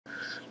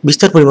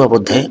বিস্তার পরিমাপ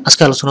অধ্যায়ে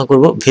আজকে আলোচনা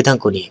করব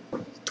ভেদাঙ্ক নিয়ে।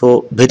 তো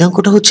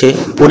ভেদাঙ্কটা হচ্ছে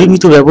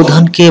পরিমিত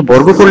ব্যবধানকে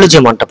বর্গ করলে যে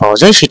মানটা পাওয়া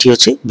যায় সেটি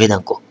হচ্ছে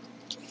ভেদাঙ্ক।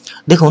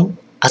 দেখুন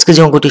আজকে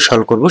যে অঙ্কটি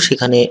সলভ করব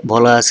সেখানে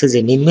বলা আছে যে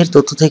নিম্নের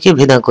তথ্য থেকে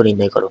ভেদাঙ্ক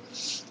নির্ণয় করো।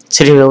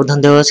 শ্রেণী ব্যবধান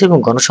দেওয়া আছে এবং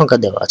গণসংখ্যা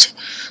দেওয়া আছে।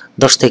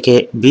 10 থেকে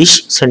 20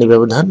 শ্রেণী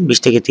ব্যবধান, 20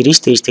 থেকে 30,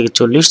 30 থেকে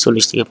 40,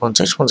 40 থেকে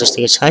 50, 50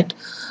 থেকে 60।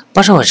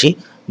 পাশাপাশি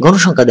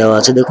গণসংখ্যা দেওয়া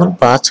আছে, দেখুন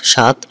 5,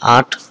 7,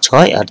 8,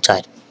 6 আর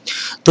 4।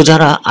 তো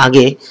যারা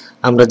আগে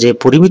আমরা যে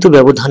পরিমিত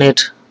ব্যবধানের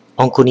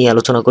অঙ্ক নিয়ে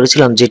আলোচনা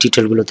করেছিলাম যে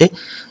টিউটোরিয়ালগুলোতে,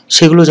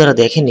 সেগুলো যারা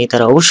দেখেননি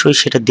তারা অবশ্যই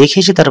সেটা দেখে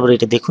এসে তারপরে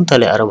এটা দেখুন,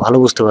 তাহলে আরো ভালো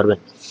বুঝতে পারবেন।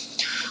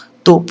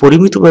 তো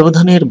পরিমিত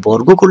ব্যবধানের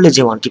বর্গ করলে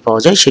যে মানটি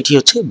পাওয়া যায় সেটি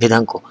হচ্ছে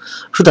ভেদাঙ্ক।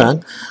 সুতরাং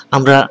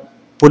আমরা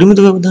পরিমিত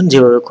ব্যবধান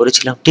যেভাবে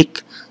করেছিলাম ঠিক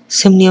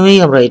সেম নিয়মেই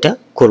আমরা এটা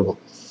করব।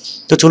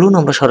 তো চলুন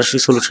আমরা সরাসরি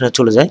সলিউশনে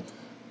চলে যাই।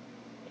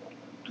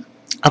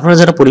 আপনারা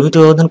যারা পরিমিত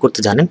ব্যবধান করতে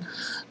জানেন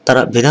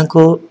তারা ভেদাঙ্ক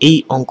এই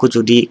অঙ্ক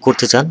যদি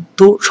করতে চান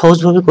তো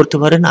সহজভাবে করতে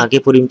পারেন। আগে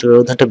পরিমিত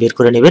ব্যবধানটা বের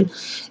করে নেবেন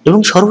এবং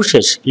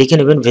সর্বশেষ লিখে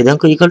নেবেন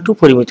ভেদাঙ্ক ইকুয়াল টু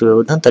পরিমিত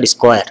ব্যবধান তার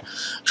স্কয়ার।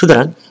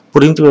 সুতরাং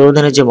পরিমিত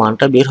ব্যবধানের যে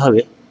মানটা বের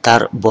হবে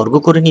তার বর্গ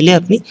করে নিলে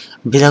আপনি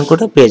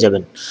ভেদাঙ্কটা পেয়ে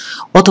যাবেন।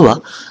 অথবা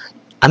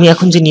আমি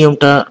এখন যে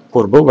নিয়মটা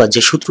করব বা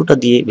যে সূত্রটা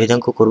দিয়ে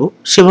ভেদাঙ্ক করব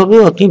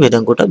সেভাবেও আপনি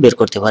ভেদাঙ্কটা বের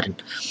করতে পারেন।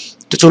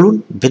 তো চলুন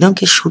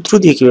ভেদাঙ্কের সূত্র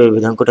দিয়ে কিভাবে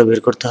ভেদাঙ্কটা বের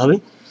করতে হবে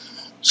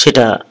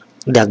সেটা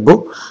দেখব।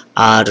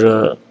 আর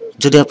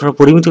যদি আপনারা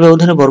পরিমিত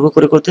ব্যবধানে বর্গ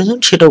করে করতে চান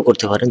সেটাও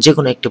করতে পারেন, যে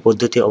কোনো একটি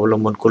পদ্ধতি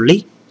অবলম্বন করলেই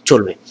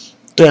চলবে।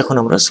 তো এখন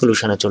আমরা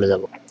সলিউশনে চলে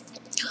যাব।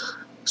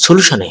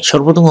 সলিউশনে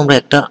সর্বপ্রথম আমরা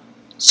একটা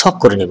ছক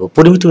করে নেব।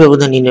 পরিমিত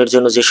ব্যবধান নির্ণয়ের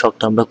জন্য যে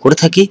ছকটা আমরা করে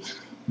থাকি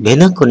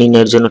ভেদাঙ্ক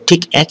নির্ণয়ের জন্য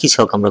ঠিক একই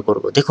ছক আমরা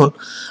করব। দেখুন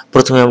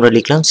প্রথমে আমরা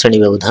লিখলাম শ্রেণী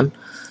ব্যবধান,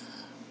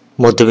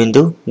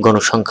 মধ্যবিন্দু,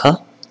 গণসংখ্যা,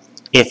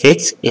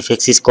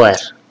 fx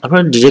স্কয়ার।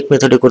 আপনারা ডিরেক্ট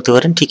মেথডে করতে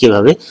পারেন ঠিক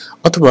এভাবে,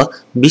 অথবা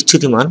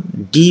বিচ্যুতি মান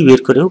ডি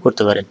বের করেও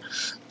করতে পারেন।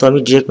 তো আমি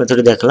ডিরেক্ট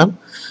মেথডে দেখলাম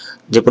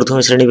যে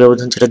প্রথমে শ্রেণী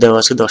ব্যবধান যেটা দেওয়া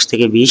আছে 10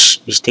 থেকে 20,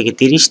 20 থেকে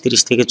 30,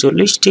 30 থেকে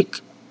 40, ঠিক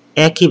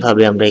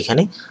একইভাবে আমরা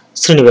এখানে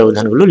শ্রেণী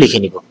ব্যবধানগুলো লিখে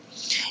নিব।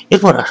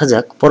 এরপর আসা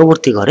যাক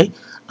পরবর্তী ঘরে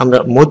আমরা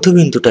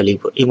মধ্যবিন্দুটা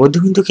লিখব। এই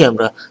মধ্যবিন্দুকে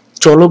আমরা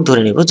চলক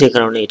ধরে নিব, যে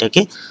কারণে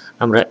এটাকে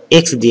আমরা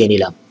x দিয়ে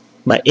নিলাম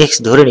বা x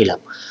ধরে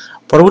নিলাম।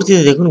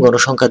 পরবর্তীতে দেখুন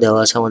গণসংখ্যা দেওয়া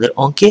আছে আমাদের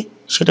অঙ্কে,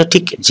 সেটা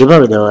ঠিক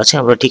যেভাবে দেওয়া আছে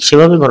আমরা ঠিক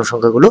সেভাবে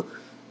গণসংখ্যাগুলো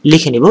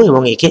লিখে নিব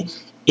এবং একে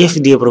f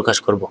দিয়ে প্রকাশ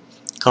করব,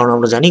 কারণ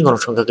আমরা জানি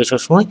গণসংখ্যাকে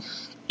সবসময়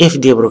f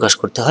দিয়ে প্রকাশ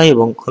করতে হয়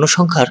এবং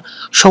গণসংখ্যার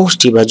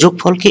সমষ্টি বা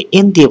যোগফলকে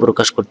n দিয়ে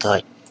প্রকাশ করতে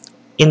হয়।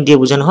 n দিয়ে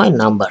বোঝানো হয়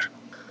নাম্বার।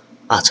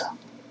 আচ্ছা,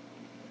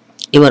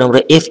 এবার আমরা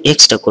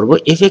fx-টা করব।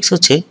 fx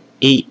হচ্ছে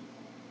এই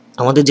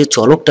আমাদের যে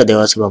চলকটা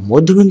দেওয়া আছে বা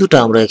মধ্যবিন্দুটা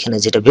আমরা এখানে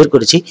যেটা বের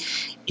করেছি,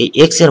 এই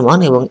x এর মান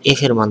এবং f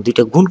এর মান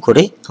দুইটা গুণ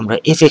করে আমরা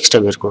fx-টা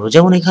বের করব।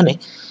 যেমন এখানে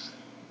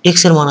x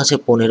এর মান আছে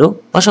 15,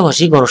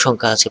 পাশাপাশি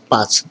গণসংখ্যা আছে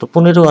 5। তো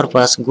 15 আর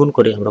 5 গুণ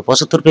করে আমরা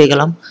 75 পেয়ে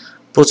গেলাম।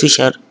 25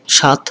 আর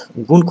 7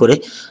 গুণ করে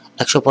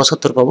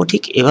 175 পাবো।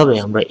 ঠিক এভাবে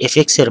আমরা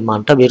fx এর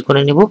মানটা বের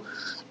করে নেব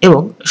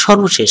এবং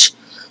সর্বশেষ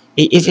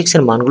এই fx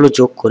এর মানগুলো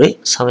যোগ করে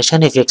সামেশন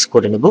fx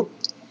করে নেব।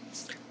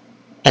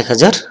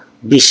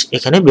 1020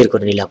 এখানে বের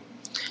করে নিলাম।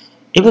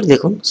 এবার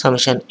দেখুন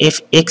সামেশন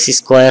fx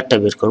স্কয়ারটা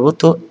বের করব।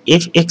 তো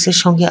fx এর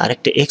সঙ্গে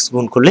আরেকটা x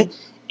গুণ করলে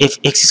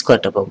fx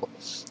স্কয়ারটা পাবো।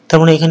 তার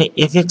মানে এখানে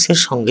fx এর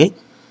সঙ্গে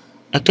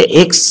একটা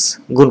x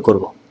গুণ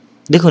করব।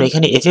 দেখুন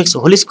এখানে fx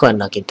হোল স্কয়ার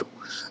না, কিন্তু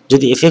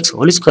যদি fx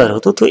হোল স্কয়ার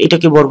হতো তো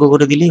এটাকে বর্গ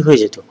করে দিলেই হয়ে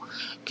যেত,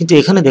 কিন্তু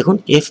এখানে দেখুন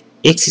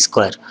fx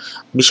স্কয়ার।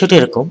 বিষয়টা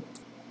এরকম,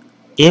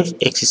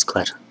 fx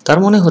স্কয়ার তার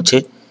মানে হচ্ছে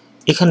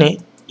এখানে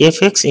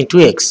fx ইন্টু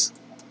x।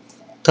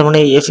 তার মানে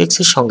এই fx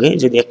এর সঙ্গে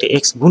যদি একটা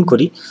x গুণ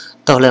করি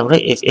তাহলে আমরা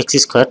fx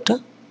স্কয়ারটা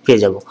পেয়ে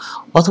যাব।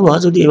 অথবা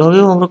যদি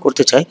এভাবেও আমরা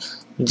করতে চাই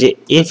যে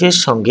f এর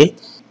সঙ্গে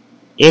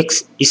x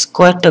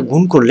স্কয়ারটা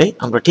গুণ করলে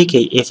আমরা ঠিক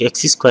এই fx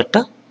স্কয়ারটা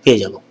পেয়ে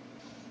যাব।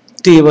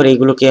 তো এবার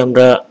এইগুলোকে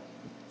আমরা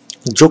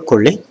যোগ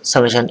করলে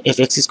সামেশন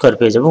fx স্কয়ার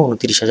পেয়ে যাব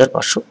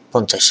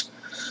 29550।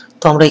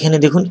 তো আমরা এখানে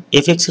দেখুন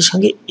fx এর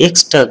সঙ্গে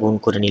x-টা গুণ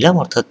করে নিলাম,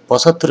 অর্থাৎ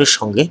 75 এর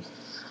সঙ্গে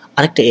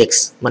আরেকটা x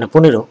মানে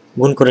 15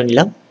 গুণ করে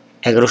নিলাম,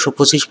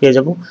 1125 পেয়ে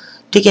যাব।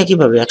 ঠিক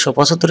একইভাবে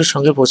 175 এর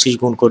সঙ্গে 25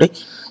 গুণ করে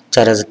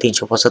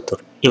 4375।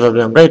 এভাবে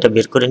আমরা এটা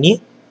বের করে নিয়ে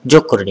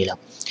যোগ করে নিলাম।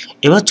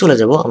 এবার চলে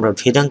যাব আমরা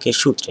ভেদাঙ্কের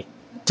সূত্রে।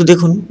 তো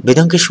দেখুন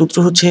ভেদাঙ্কের সূত্র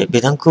হচ্ছে,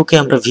 ভেদাঙ্ককে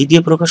আমরা v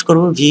দিয়ে প্রকাশ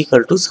করব। v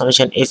equal to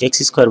summation fx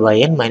square by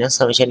n minus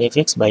summation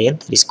fx by n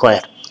তার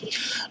স্কয়ার।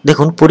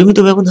 দেখুন পরিমিত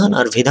ব্যবধান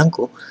আর ভেদাঙ্ক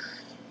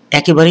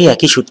একেবারেই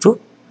একই সূত্র।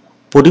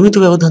 পরিমিত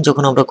ব্যবধান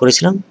যখন আমরা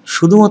করেছিলাম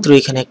শুধুমাত্র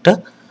এখানে একটা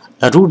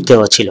রুট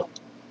দেওয়া ছিল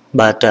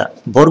বা একটা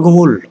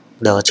বর্গমূল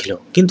দেওয়া ছিল,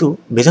 কিন্তু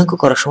ভেদাঙ্ক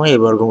করার সময় এই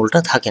বর্গমূলটা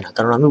থাকে না,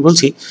 কারণ আমি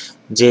বলছি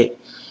যে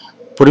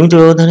পরিমিত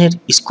ব্যবধানের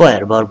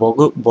স্কয়ার বা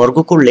বর্গ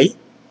করলেই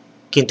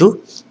কিন্তু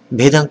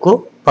ভেদাঙ্ক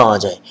পাওয়া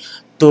যায়।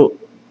 তো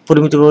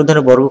পরিমিত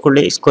ব্যবধানে বর্গ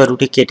করলে স্কয়ার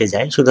রুটে কেটে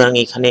যায়, সুতরাং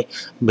এখানে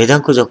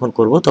ভেদাঙ্ক যখন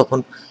করব তখন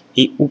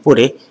এই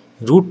উপরে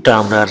রুটটা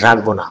আমরা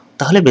রাখবো না,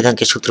 তাহলে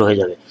ভেদাঙ্কের সূত্র হয়ে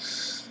যাবে।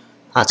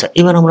 আচ্ছা,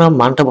 এবার আমরা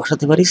মানটা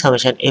বসাতে পারি।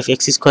 সামেশন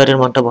fx স্কয়ারের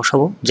মানটা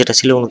বসাবো, যেটা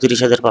ছিল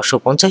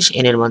 29550,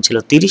 n এর মান ছিল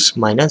 30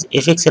 মাইনাস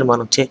fx এর মান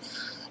হচ্ছে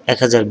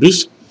 1020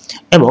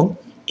 এবং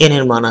এন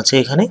এর মান আছে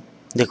এখানে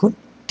দেখুন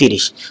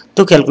 30।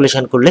 তো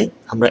ক্যালকুলেশন করলে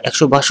আমরা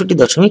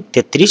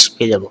 162.33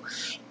 পেয়ে যাব।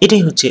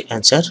 এটাই হচ্ছে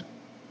অ্যান্সার,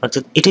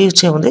 অর্থাৎ এটাই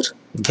হচ্ছে আমাদের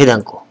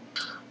ভেদাঙ্ক।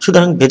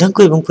 সুতরাং ভেদাঙ্ক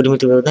এবং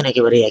পরিমিত ব্যবধান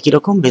একেবারে একই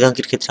রকম।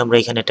 ভেদাঙ্কের ক্ষেত্রে আমরা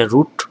এখানে একটা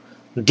রুট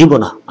দিব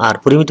না, আর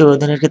পরিমিত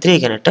ব্যবধানের ক্ষেত্রে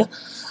এখানে একটা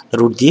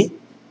রুট দিয়ে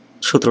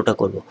সূত্রটা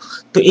করব।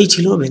 তো এই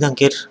ছিল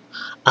ভেদাঙ্কের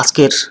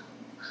আজকের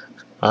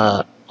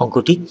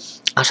অঙ্কটি।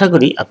 আশা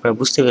করি আপনারা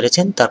বুঝতে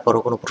পেরেছেন। তারপরও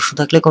কোনো প্রশ্ন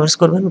থাকলে কমেন্টস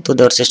করবেন, উত্তর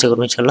দেওয়ার চেষ্টা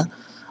করবেন ইনশাল্লাহ।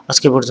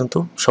 আজকে পর্যন্ত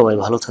সবাই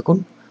ভালো থাকুন।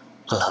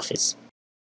 আল্লাহ হাফেজ।